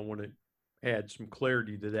 too, I want to add some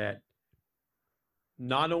clarity to that.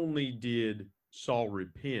 Not only did Saul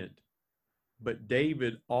repent, but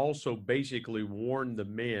David also basically warned the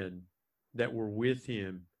men that were with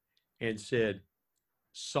him and said,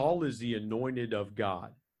 Saul is the anointed of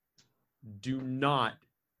God. Do not,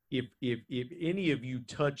 if any of you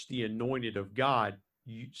touch the anointed of God,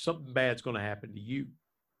 something bad's going to happen to you.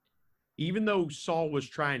 Even though Saul was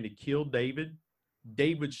trying to kill David,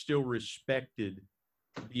 David still respected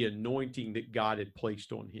the anointing that God had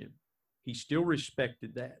placed on him. He still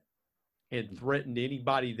respected that and threatened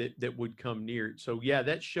anybody that would come near it. So, yeah,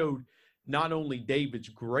 that showed not only David's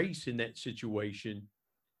grace in that situation,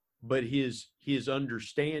 but his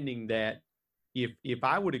understanding that if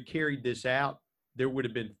I would have carried this out, there would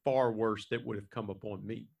have been far worse that would have come upon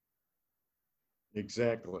me.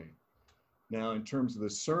 Exactly. Now, in terms of the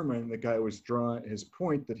sermon, the guy was drawing, his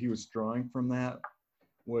point that he was drawing from that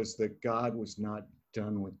was that God was not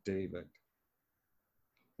done with David,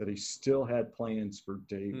 that he still had plans for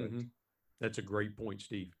David. That's a great point,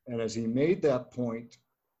 Steve. And as he made that point,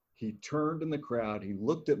 he turned in the crowd, he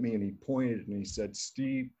looked at me and he pointed and he said,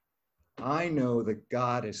 Steve, I know that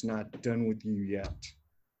God is not done with you yet.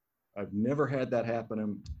 I've never had that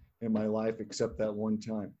happen in my life except that one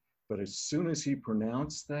time. But as soon as he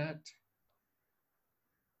pronounced that,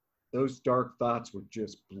 those dark thoughts were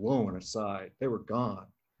just blown aside. They were gone.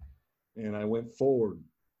 And I went forward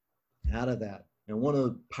out of that. And one of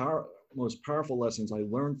the most powerful lessons I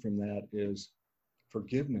learned from that is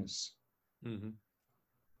forgiveness.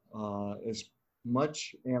 As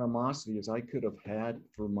much animosity as I could have had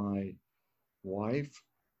for my wife,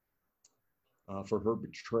 for her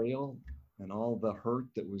betrayal and all the hurt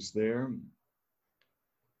that was there,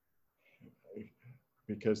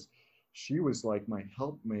 because she was like my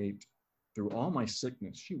helpmate through all my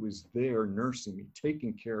sickness. She was there nursing me,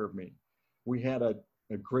 taking care of me. We had a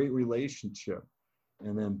great relationship,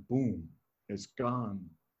 and then boom, it's gone.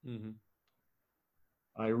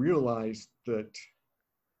 I realized that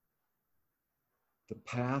the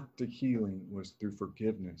path to healing was through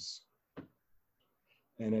forgiveness.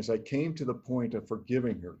 And as I came to the point of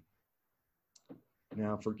forgiving her,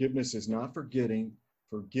 now forgiveness is not forgetting,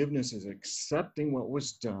 forgiveness is accepting what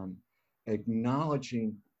was done,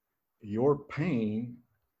 acknowledging your pain,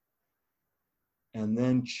 and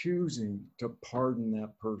then choosing to pardon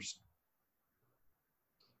that person.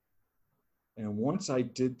 And once I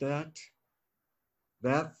did that,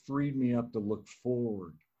 that freed me up to look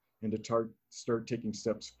forward and to start taking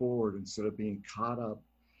steps forward instead of being caught up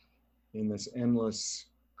in this endless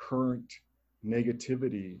current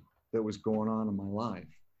negativity that was going on in my life.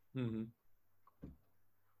 Mm-hmm.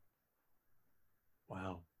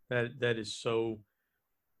 Wow. That's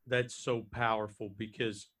so powerful,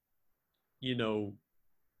 because, you know,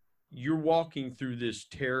 you're walking through this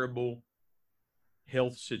terrible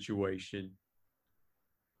health situation,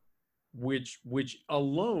 which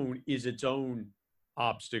alone is its own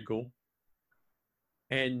obstacle.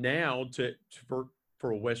 And now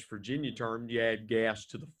for a West Virginia term, you add gas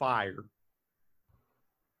to the fire.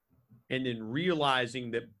 And then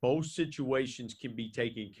realizing that both situations can be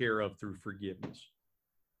taken care of through forgiveness.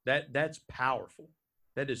 That's powerful.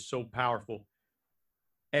 That is so powerful.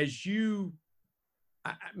 As you,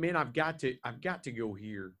 man, I've got to go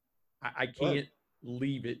here. I can't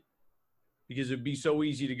leave it, because it'd be so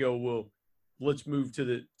easy to go, well, let's move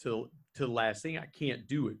to the last thing. I can't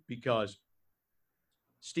do it, because,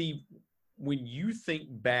 Steve, when you think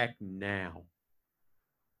back now,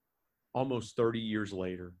 almost 30 years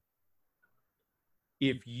later,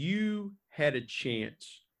 if you had a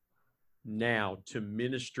chance now to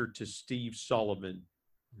minister to Steve Sullivan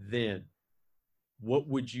then, what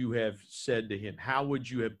would you have said to him? How would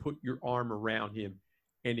you have put your arm around him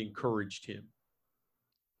and encouraged him?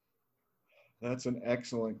 That's an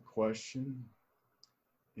excellent question.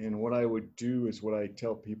 And what I would do is what I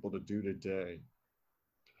tell people to do today,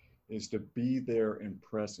 is to be there in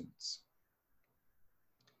presence.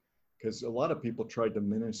 Because a lot of people tried to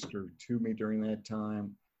minister to me during that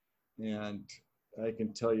time, and I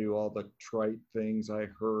can tell you all the trite things I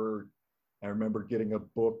heard. I remember getting a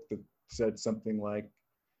book that said something like,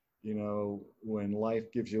 you know, when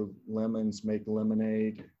life gives you lemons, make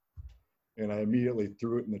lemonade. And I immediately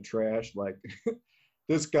threw it in the trash. Like,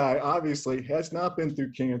 this guy obviously has not been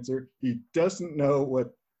through cancer. He doesn't know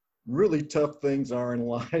what really tough things are in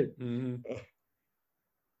life. Mm-hmm.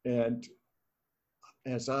 And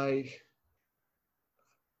as I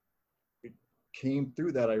came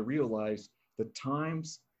through that, I realized the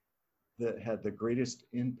times that had the greatest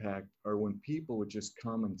impact are when people would just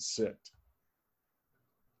come and sit.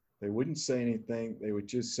 They wouldn't say anything. They would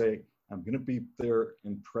just say, I'm going to be there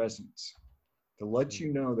in presence, to let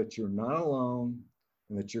you know that you're not alone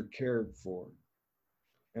and that you're cared for.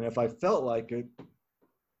 And if I felt like it,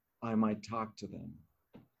 I might talk to them.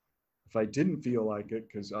 If I didn't feel like it,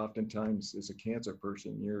 because oftentimes as a cancer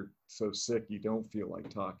person, you're so sick, you don't feel like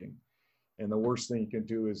talking. And the worst thing you can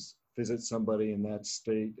do is visit somebody in that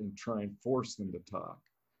state and try and force them to talk.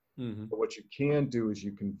 Mm-hmm. But what you can do is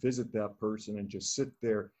you can visit that person and just sit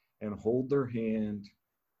there and hold their hand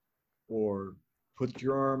or put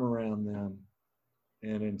your arm around them,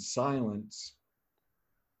 and in silence,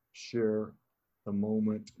 share the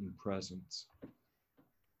moment in presence.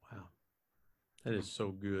 Wow. That is so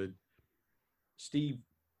good. Steve,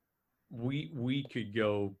 we could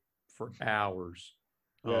go for hours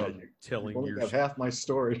telling your half my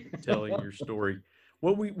story. telling your story.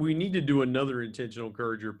 Well, we need to do another Intentional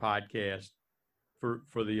Encourager podcast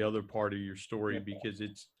for the other part of your story, because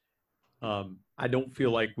it's I don't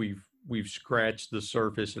feel like we've scratched the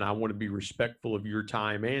surface, and I want to be respectful of your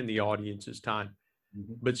time and the audience's time.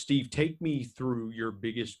 Mm-hmm. But Steve, take me through your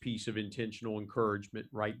biggest piece of intentional encouragement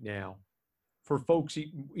right now for folks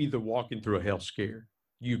either walking through a health scare.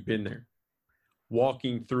 You've been there.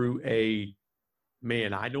 Walking through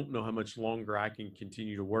man, I don't know how much longer I can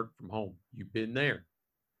continue to work from home. You've been there.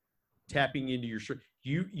 Tapping into your strength.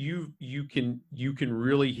 You can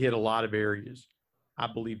really hit a lot of areas, I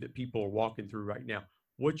believe, that people are walking through right now.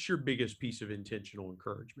 What's your biggest piece of intentional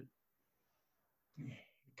encouragement?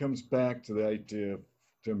 It comes back to the idea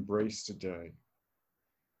to embrace today.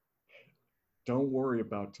 Don't worry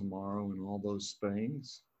about tomorrow and all those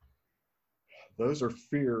things. Those are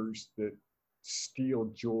fears that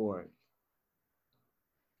steal joy.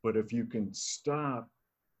 But if you can stop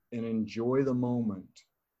and enjoy the moment,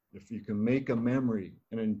 if you can make a memory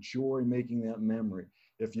and enjoy making that memory,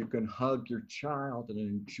 if you can hug your child and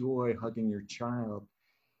enjoy hugging your child,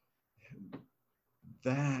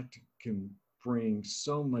 that can bring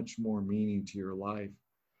so much more meaning to your life,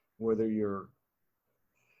 whether you're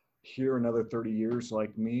here another 30 years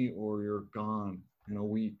like me or you're gone in a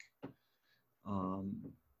week.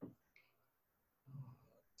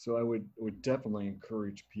 So I would definitely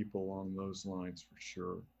encourage people along those lines for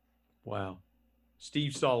sure. Wow.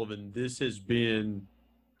 Steve Sullivan, this has been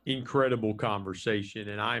incredible conversation,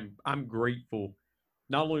 and I'm grateful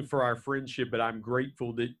not only for our friendship, but I'm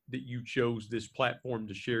grateful that you chose this platform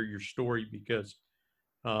to share your story, because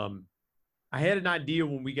I had an idea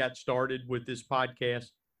when we got started with this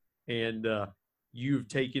podcast, and you've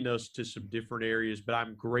taken us to some different areas, but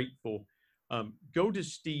I'm grateful. Go to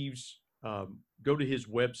go to his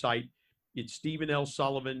website. It's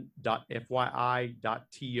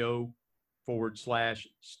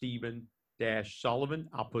stevenlsullivan.fyi.to/Stephen-Sullivan.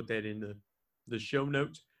 I'll put that in the show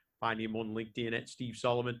notes. Find him on LinkedIn at Steve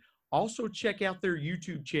Sullivan. Also, check out their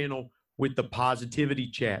YouTube channel with the positivity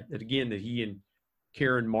chat that he and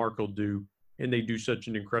Karen Markle do, and they do such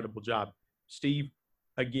an incredible job. Steve,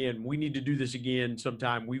 again, we need to do this again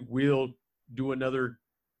sometime. We will do another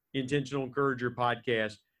Intentional Encourager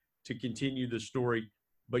podcast to continue the story,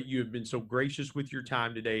 but you have been so gracious with your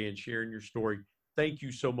time today and sharing your story. Thank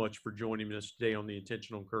you so much for joining us today on the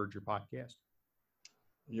Intentional Encourager podcast.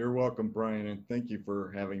 You're welcome, Brian, and thank you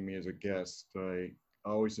for having me as a guest. I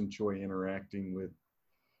always enjoy interacting with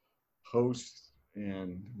hosts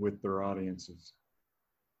and with their audiences.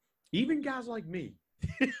 Even guys like me.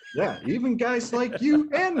 Yeah, even guys like you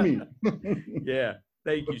and me. Yeah,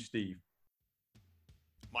 thank you, Steve.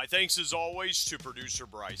 My thanks as always to producer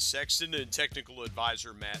Bryce Sexton and technical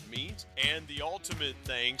advisor Matt Means. And the ultimate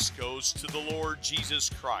thanks goes to the Lord Jesus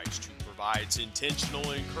Christ, who provides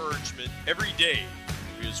intentional encouragement every day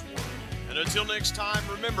through His Word. And until next time,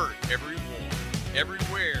 remember, everyone,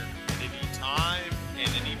 everywhere, at any time and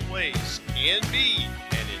any place can be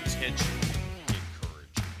an intentional